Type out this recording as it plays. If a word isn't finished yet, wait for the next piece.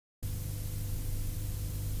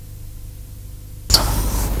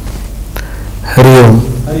Hari Om.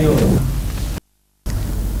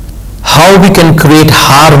 How we can create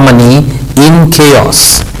harmony in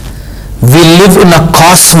chaos. We live in a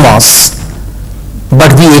cosmos,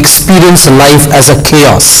 but we experience life as a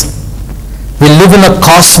chaos. We live in a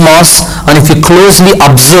cosmos, and if you closely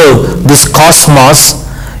observe this cosmos,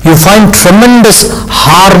 you find tremendous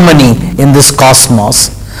harmony in this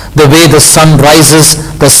cosmos. The way the sun rises,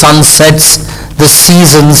 the sun sets, the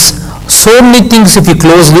seasons, so many things, if you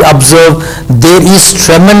closely observe, there is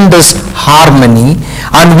tremendous harmony,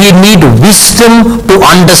 and we need wisdom to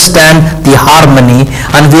understand the harmony,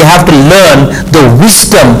 and we have to learn the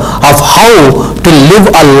wisdom of how to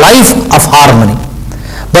live a life of harmony.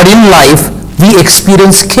 But in life, we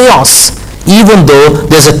experience chaos, even though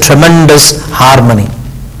there's a tremendous harmony.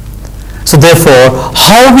 So therefore,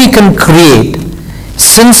 how we can create,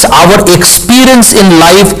 since our experience in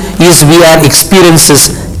life is we are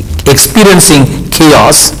experiencing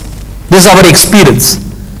chaos, this is our experience.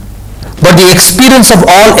 But the experience of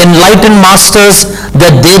all enlightened masters,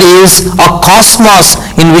 that there is a cosmos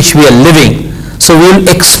in which we are living. So we will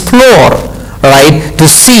explore, right, to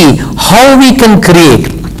see how we can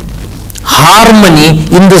create harmony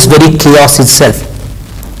in this very chaos itself.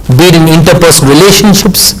 Be it in interpersonal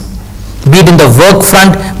relationships, be it in the work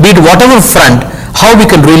front, be it whatever front, how we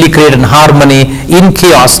can really create an harmony in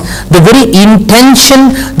chaos. The very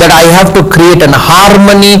intention that I have to create an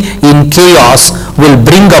harmony in chaos will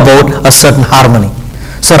bring about a certain harmony.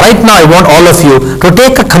 So right now I want all of you to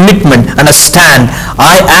take a commitment and a stand.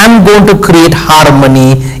 I am going to create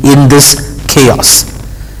harmony in this chaos.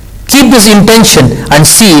 Keep this intention and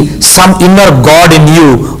see some inner God in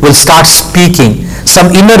you will start speaking.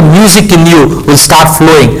 Some inner music in you will start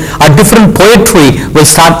flowing. A different poetry will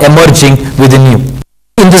start emerging within you.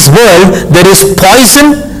 In this world, there is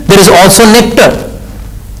poison, there is also nectar.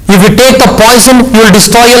 If you take the poison, you will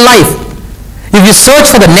destroy your life. If you search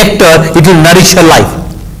for the nectar, it will nourish your life.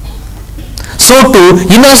 So too,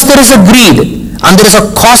 in us there is a greed, and there is a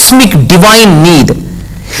cosmic divine need.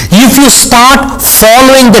 If you start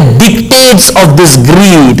following the dictates of this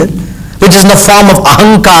greed, which is in the form of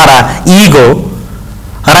ahankara, ego,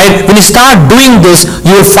 alright, when you start doing this,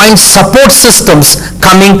 you will find support systems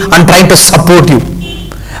coming and trying to support you.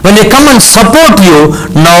 When they come and support you,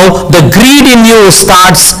 now the greed in you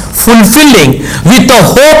starts fulfilling with the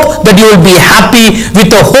hope that you will be happy, with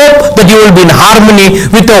the hope that you will be in harmony,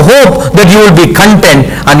 with the hope that you will be content,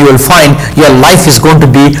 and you will find your life is going to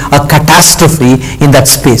be a catastrophe in that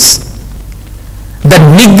space. The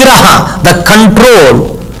nigraha, the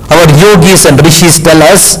control, our yogis and rishis tell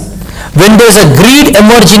us, when there is a greed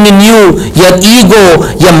emerging in you, your ego,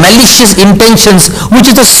 your malicious intentions, which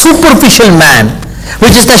is the superficial man,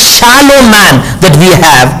 which is the shallow man that we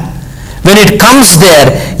have, when it comes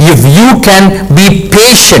there, if you can be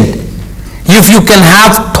patient, if you can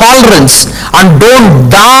have tolerance and don't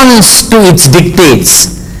dance to its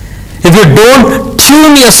dictates, if you don't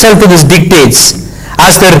tune yourself to its dictates,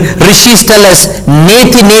 as the rishis tell us,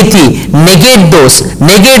 neti neti, negate those,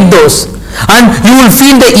 and you will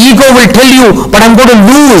feel the ego will tell you, but I'm going to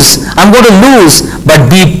lose, but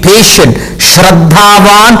be patient.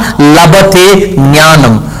 Shraddhavan labate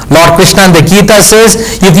jnanam. Lord Krishna in the Gita says,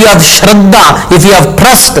 if you have shraddha, if you have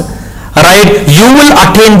trust, right, you will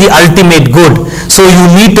attain the ultimate good. So you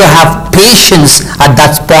need to have patience at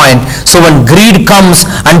that point. So when greed comes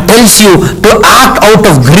and tells you to act out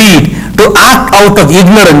of greed, to act out of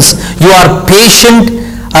ignorance, you are patient.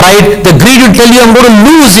 Right, the greed will tell you, I'm going to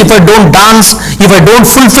lose if I don't dance, if I don't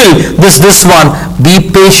fulfill this one. Be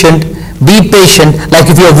patient. Like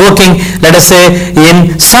if you're working, let us say,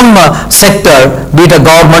 in some sector, be it a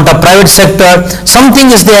government or private sector, something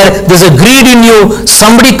is there, there's a greed in you,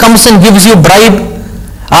 somebody comes and gives you bribe.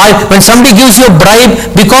 When somebody gives you a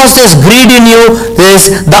bribe, because there's greed in you,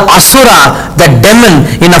 there's the asura, the demon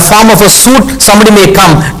in a form of a suit, somebody may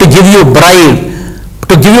come to give you bribe.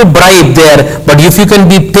 There, but if you can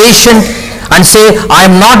be patient and say, I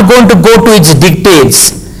am not going to go to its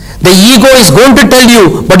dictates, the ego is going to tell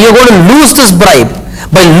you, but you're going to lose this bribe.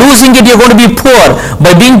 By losing it, you're going to be poor.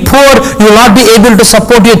 By being poor, you will not be able to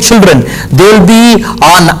support your children. There will be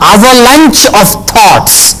an avalanche of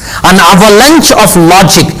thoughts, an avalanche of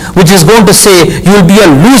logic, which is going to say you will be a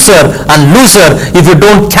loser if you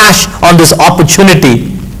don't cash on this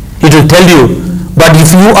opportunity. It will tell you. But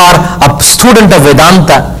if you are a student of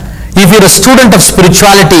Vedanta, if you're a student of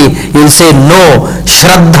spirituality, you will say, no,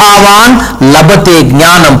 Shraddhavan labate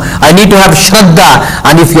jnanam. I need to have Shraddha.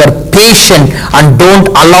 And if you are patient and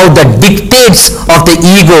don't allow the dictates of the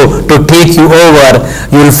ego to take you over,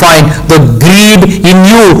 you will find the greed in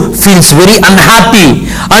you feels very unhappy.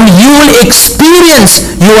 And you will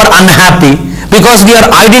experience you are unhappy. because we are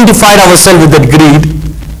identified ourselves with that greed.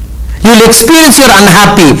 You will experience your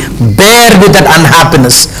unhappy, bear with that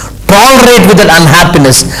unhappiness, tolerate with that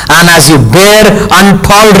unhappiness, and as you bear and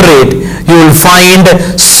tolerate, you will find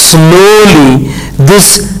slowly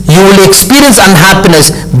this, you will experience unhappiness.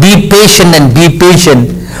 Be patient and be patient,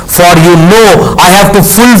 for you know I have to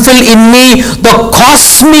fulfill in me the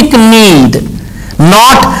cosmic need,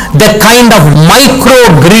 not the kind of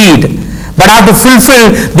micro greed, but I have to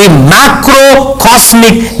fulfill the macro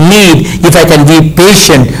cosmic need. If I can be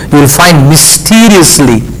patient, you will find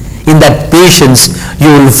mysteriously in that patience, you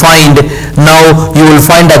will find a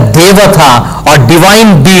devata or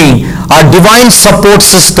divine being or divine support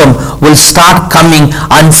system will start coming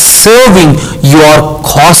and serving your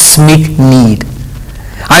cosmic need.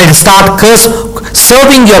 And it start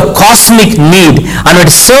serving your cosmic need, and when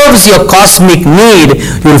it serves your cosmic need,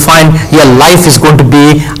 you will find your life is going to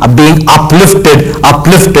be being uplifted.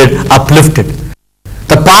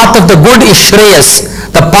 The path of the good is Shreyas.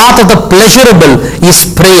 The path of the pleasurable is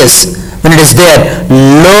Preyas. When it is there,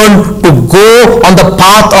 learn to go on the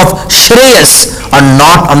path of Shreyas and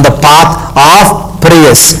not on the path of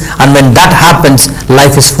Preyas. And when that happens,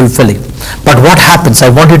 life is fulfilling. But what happens? I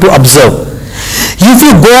want you to observe. If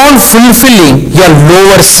you go on fulfilling your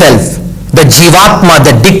lower self, the Jivatma,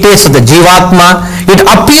 the dictates of the Jivatma, it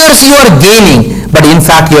appears you are gaining, but in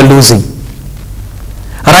fact you are losing.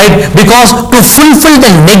 Right? Because to fulfill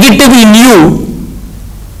the negative in you,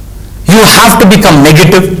 you have to become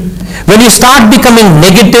negative. When you start becoming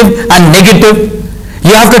negative and negative,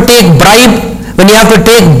 you have to take bribe. When you have to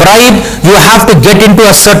take bribe, you have to get into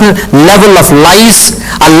a certain level of lies,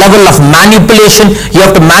 a level of manipulation. You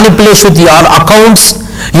have to manipulate with your accounts.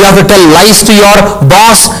 You have to tell lies to your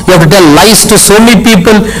boss. You have to tell lies to so many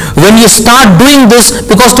people. When you start doing this,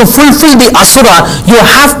 because to fulfill the asura, you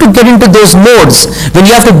have to get into those modes. When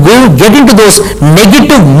you have to get into those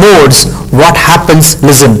negative modes, what happens?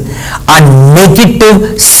 Listen, a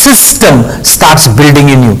negative system starts building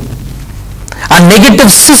in you. A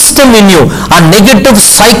negative system in you, a negative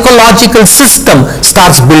psychological system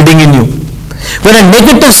starts building in you. When a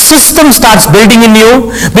negative system starts building in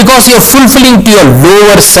you, because you are fulfilling to your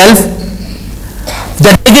lower self,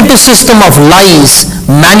 the negative system of lies,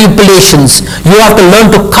 manipulations, you have to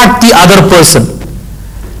learn to cut the other person.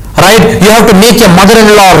 Right? You have to make your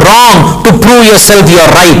mother-in-law wrong to prove yourself you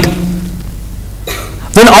are right.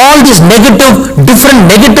 When all these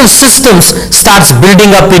different negative systems starts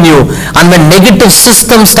building up in you, and when negative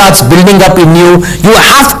system starts building up in you, you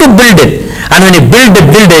have to build it. And when you build it,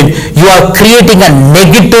 you are creating a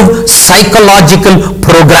negative psychological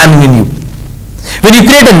programming in you. When you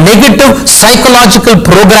create a negative psychological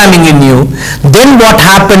programming in you, then what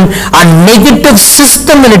happened? A negative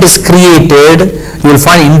system, when it is created, you will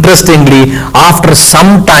find interestingly, after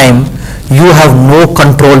some time, you have no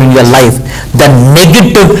control in your life. The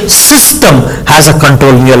negative system has a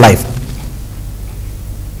control in your life.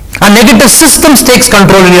 A negative system takes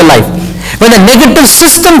control in your life. When a negative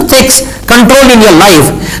system takes control in your life,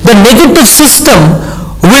 the negative system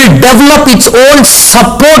will develop its own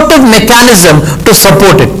supportive mechanism to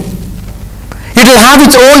support it. It will have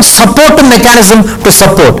its own supportive mechanism to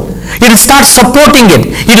support. It will start supporting it.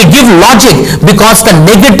 It will give logic, because the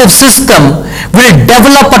negative system will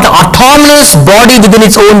develop an autonomous body within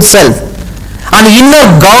its own self, an inner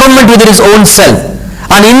government within its own self,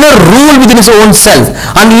 an inner rule within its own self,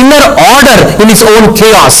 an inner order in its own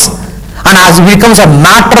chaos. And as it becomes a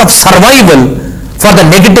matter of survival for the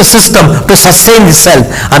negative system to sustain itself,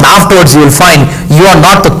 and afterwards you will find you are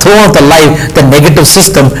not the throne of the life, the negative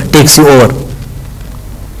system takes you over.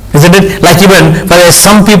 Isn't it? Like even for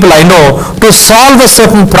some people I know, to solve a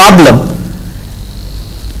certain problem,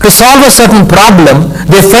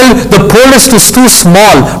 they felt the polis is too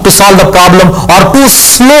small to solve the problem or too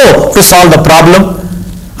slow to solve the problem.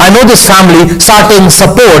 I know this family started taking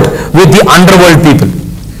support with the underworld people.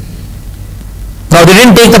 Now they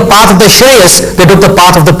didn't take the path of the Shreyas, they took the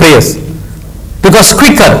path of the Preyas, because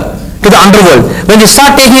quicker to the underworld. When you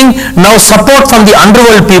start taking now support from the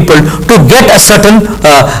underworld people to get a certain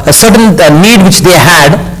need which they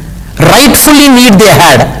had, rightfully need they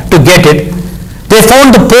had to get it, they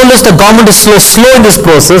found the polis, the government is slow in this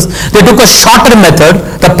process. They took a shorter method,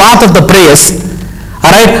 the path of the Preyas.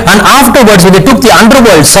 Alright, and afterwards when they took the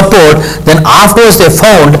underworld support, then afterwards they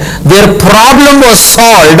found their problem was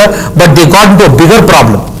solved, but they got into a bigger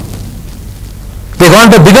problem. And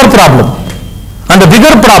the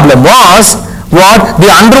bigger problem was what? The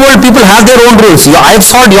underworld people have their own rules. I have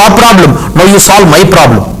solved your problem, now you solve my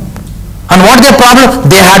problem. And what their problem?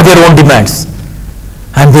 They had their own demands.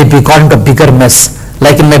 And they got into a bigger mess.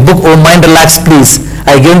 Like in my book, Oh Mind Relax Please,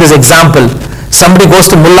 I gave this example. Somebody goes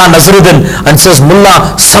to Mullah Nazruddin and says,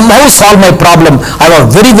 Mullah, somehow solve my problem. I have a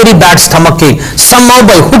very, very bad stomach ache. Somehow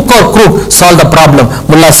by hook or crook solve the problem.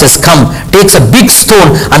 Mullah says, come, takes a big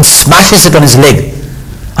stone and smashes it on his leg.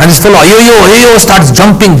 And this fellow, ayo, starts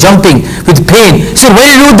jumping with pain. He said, why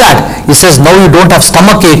did you do that? He says, now you don't have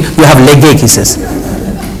stomach ache, you have leg ache, he says.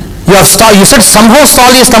 You said somehow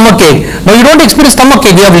solve your stomach ache. No, you don't experience stomach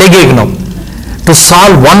ache, you have leg ache now. To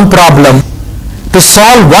solve one problem,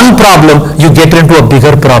 you get into a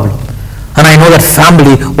bigger problem. And I know that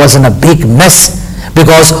family was in a big mess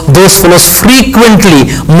because those fellows frequently,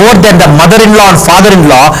 more than the mother-in-law and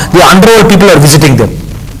father-in-law, the underworld people are visiting them.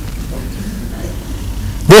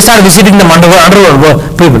 They start visiting the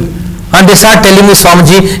underworld people. And they start telling me,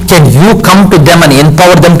 Swamiji, can you come to them and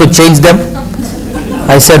empower them to change them?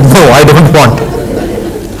 I said, no, I don't want.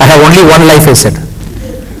 I have only one life, I said.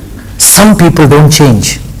 Some people don't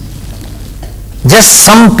change. Just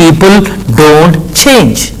some people don't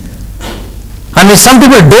change. And if some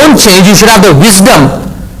people don't change, you should have the wisdom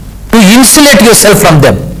to insulate yourself from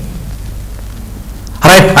them.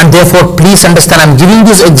 Alright, and therefore please understand, I am giving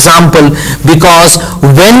this example because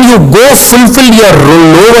when you go fulfill your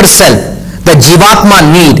lower self, the Jivatma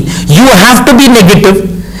need, you have to be negative.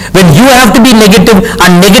 When you have to be negative, a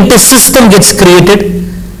negative system gets created.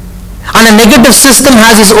 And a negative system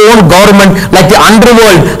has its own government, like the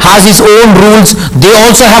underworld has its own rules. They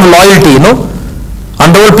also have loyalty,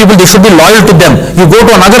 Underworld people, they should be loyal to them. You go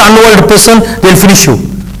to another underworld person, they'll finish you.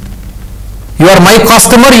 You are my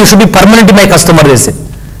customer, you should be permanently my customer, they say.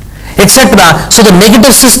 Etc. So the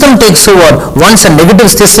negative system takes over. Once a negative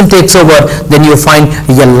system takes over, then you find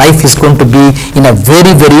your life is going to be in a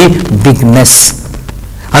very, very big mess.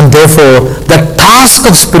 And therefore, the task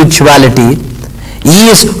of spirituality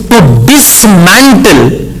is to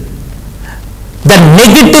dismantle the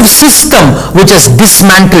negative system which has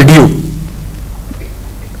dismantled you.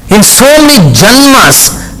 In so many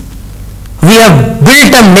janmas, we have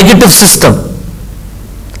built a negative system.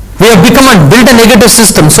 We have built a negative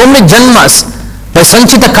system. So many janmas, by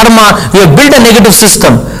sanchita karma, we have built a negative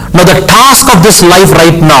system. Now the task of this life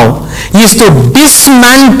right now is to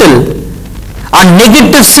dismantle a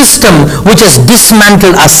negative system which has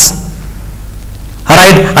dismantled us.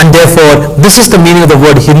 Alright, and therefore this is the meaning of the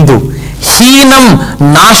word Hindu. Heenam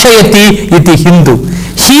nashayati iti Hindu.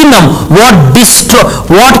 Heenam,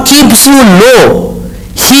 what keeps you low.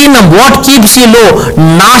 Heenam, what keeps you low.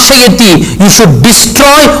 Nashayati, you should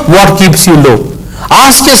destroy what keeps you low.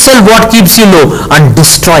 Ask yourself what keeps you low and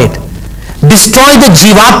destroy it. Destroy the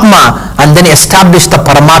Jivatma and then establish the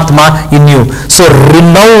Paramatma in you. So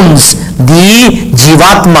renounce the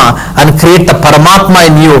Jivatma and create the Paramatma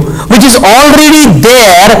in you, which is already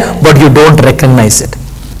there but you don't recognize it.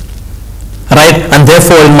 Right? And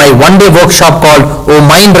therefore in my one-day workshop called Oh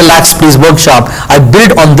Mind Relax Please workshop, I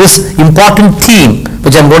build on this important theme,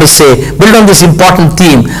 which I'm going to say, build on this important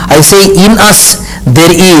theme. I say in us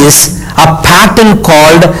there is a pattern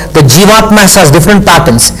called, the Jivatma has different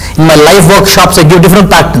patterns. In my live workshops I give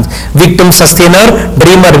different patterns. Victim, sustainer,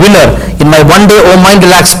 dreamer, winner. In my one-day Oh Mind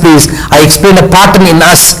Relax Please, I explain a pattern in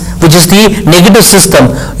us, which is the negative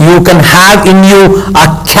system. You can have in you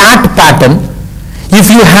a cat pattern. If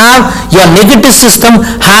you have, your negative system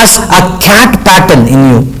has a cat pattern in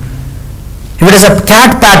you. If it is a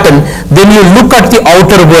cat pattern, then you look at the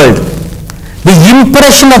outer world. The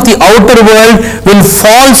impression of the outer world will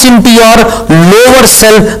falls into your lower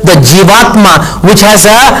self, the Jivatma, which has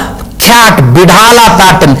a cat, Bidhala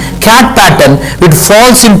pattern, cat pattern, it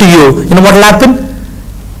falls into you. You know what will happen?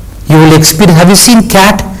 You will experience, have you seen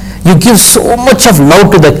cat? You give so much of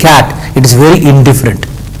love to the cat, it is very indifferent.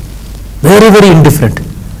 Very, very indifferent.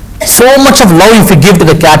 So much of love if you give to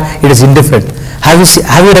the cat, it is indifferent. Have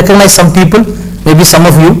you recognized some people? Maybe some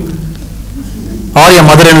of you. Or your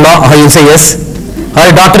mother-in-law, or you'll say yes. Or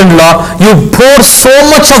your daughter-in-law. You pour so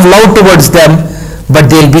much of love towards them, but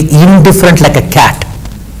they'll be indifferent like a cat.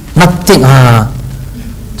 Nothing.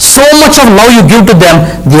 So much of love you give to them,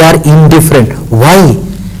 they are indifferent. Why?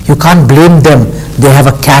 You can't blame them. They have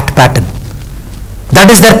a cat pattern.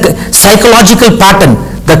 That is their psychological pattern.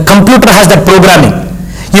 The computer has that programming.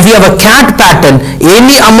 If you have a cat pattern,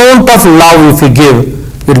 any amount of love if you give,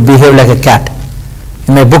 it will behave like a cat.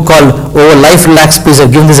 In my book called Oh Life Relax Please,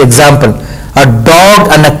 I've given this example. A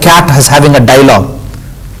dog and a cat is having a dialogue.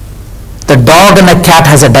 The dog and a cat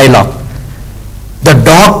has a dialogue. The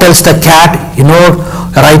dog tells the cat,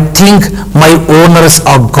 I think my owners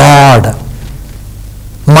are God.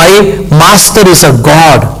 My master is a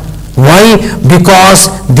God. Why? Because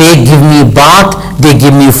they give me bath, they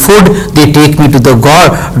give me food, they take me to the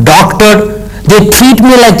doctor, they treat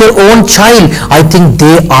me like their own child. I think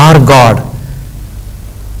they are God.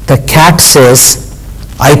 The cat says,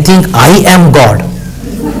 I think I am God.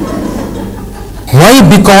 Why?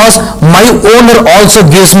 Because my owner also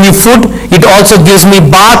gives me food, it also gives me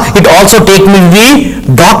bath, it also takes me to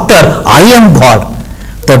the doctor. I am God.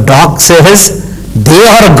 The dog says, they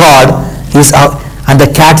are God, and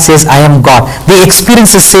the cat says, I am God. The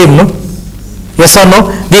experience is same, no? Yes or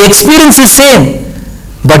no? The experience is same.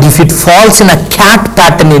 But if it falls in a cat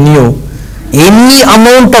pattern in you, any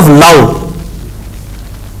amount of love,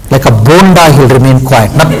 like a bonda, he'll remain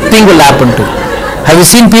quiet. Nothing will happen to him. Have you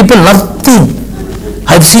seen people? Nothing.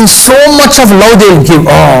 I've seen so much of love they will give.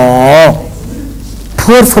 Oh,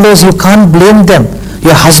 poor fellows, you can't blame them.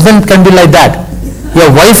 Your husband can be like that.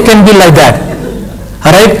 Your wife can be like that.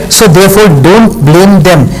 Alright? So therefore, don't blame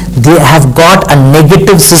them. They have got a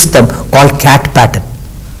negative system called cat pattern.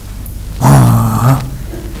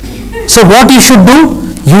 So what you should do?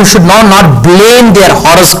 You should now not blame their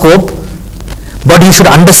horoscope, but you should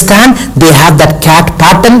understand they have that cat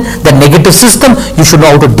pattern, the negative system. You should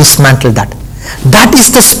know how to dismantle that. That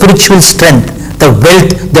is the spiritual strength, the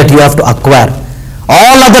wealth that you have to acquire.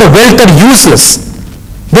 All other wealth are useless.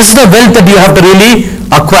 This is the wealth that you have to really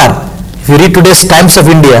acquire. If you read today's Times of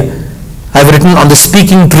India, I have written on the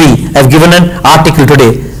speaking tree. I have given an article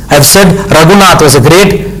today. I have said Raghunath was a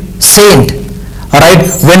great saint. Alright,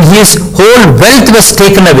 when his whole wealth was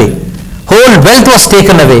taken away,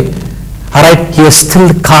 alright, he was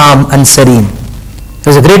still calm and serene. He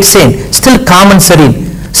was a great saint, still calm and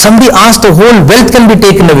serene. Somebody asked, the whole wealth can be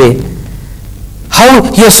taken away. How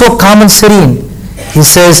you are so calm and serene? He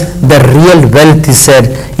says, the real wealth, he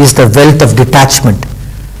said, is the wealth of detachment.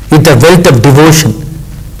 It's the wealth of devotion.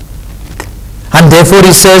 And therefore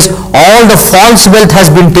he says, all the false wealth has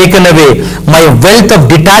been taken away. My wealth of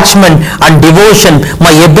detachment and devotion,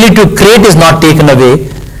 my ability to create is not taken away.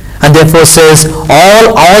 And therefore says,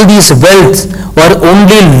 all these wealth were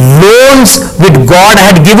only loans which God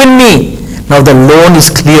had given me. Now the loan is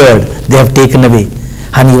cleared, they have taken away.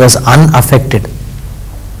 And he was unaffected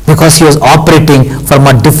because he was operating from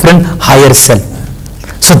a different higher self.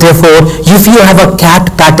 So therefore, if you have a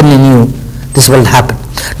cat pattern in you, this will happen.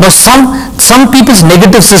 Now some people's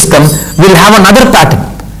negative system will have another pattern.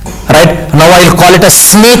 Right? Now I will call it a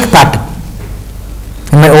snake pattern.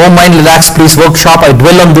 In my own mind relax please workshop, I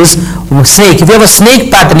dwell on this snake. If you have a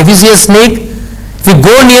snake pattern, if you see a snake, if you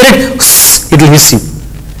go near it, it will hiss you.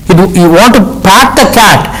 You want to pat the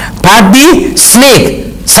cat, pat the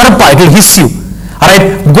snake, sarpa, it will hiss you.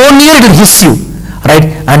 Alright, go near it will hiss you. Right?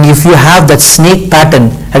 And if you have that snake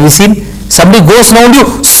pattern, have you seen? Somebody goes around you,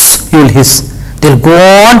 you will hiss. They'll go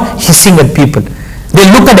on hissing at people. They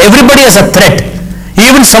look at everybody as a threat.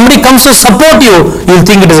 Even somebody comes to support you, you'll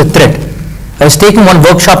think it is a threat. I was taking one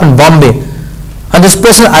workshop in Bombay, and this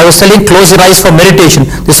person, I was telling, close your eyes for meditation.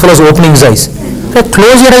 This fellow was opening his eyes. So,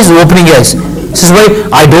 close your eyes, opening your eyes. This is why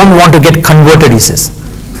I don't want to get converted, he says.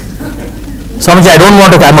 Swamiji,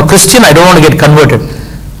 I'm a Christian, I don't want to get converted.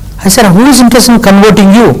 I said, who is interested in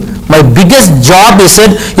converting you? My biggest job, he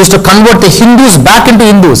said, is to convert the Hindus back into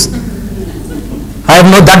Hindus. I have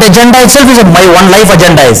no, that agenda itself is my one life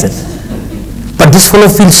agenda, I said. But this fellow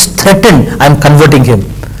feels threatened, I am converting him.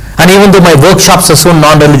 And even though my workshops are so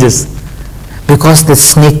non-religious, because the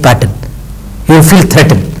snake pattern, you will feel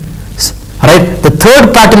threatened. Right? The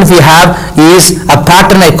third pattern we have is a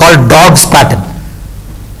pattern I call dog's pattern.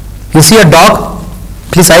 You see a dog,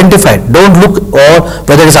 please identify it. Don't look or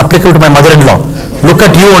whether it is applicable to my mother-in-law. Look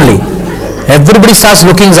at you only. Everybody starts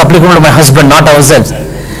looking is applicable to my husband, not ourselves.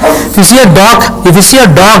 If you see a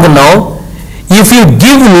dog now, if you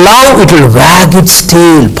give love, it will wag its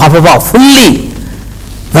tail, fully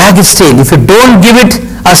wag its tail. If you don't give it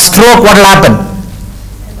a stroke, what will happen?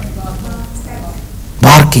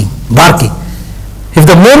 Barking. If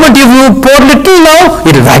the moment you pour little love,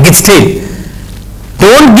 it will wag its tail.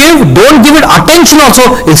 Don't give it attention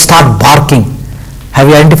also, it will start barking. Have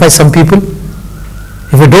you identified some people?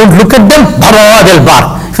 If you don't look at them, they'll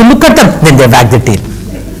bark. If you look at them, then they wag their tail.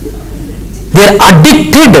 They are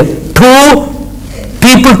addicted to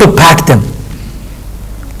people to pat them.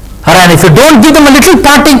 And if you don't give them a little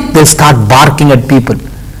patting, they'll start barking at people.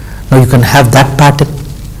 Now you can have that pattern.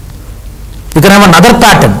 You can have another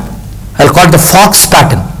pattern. I'll call it the fox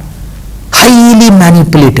pattern. Highly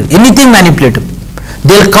manipulative. Anything manipulative.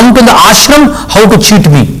 They'll come to the ashram, how to cheat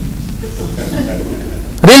me.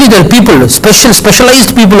 Really, there are people,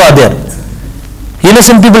 specialized people are there.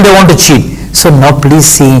 Innocent people, they want to cheat. So now please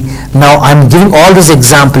see, now I'm giving all this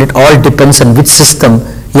example, it all depends on which system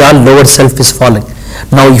your lower self is following.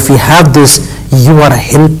 Now if you have this, you are a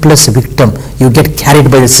helpless victim. You get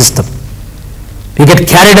carried by the system. You get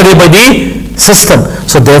carried away by the system.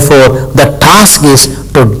 So therefore, the task is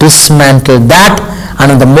to dismantle that,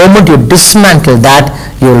 and the moment you dismantle that,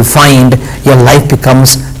 you will find your life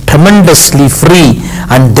becomes tremendously free,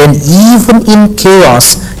 and then even in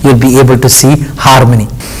chaos you'll be able to see harmony.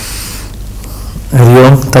 Hari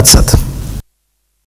Om Tat Sat.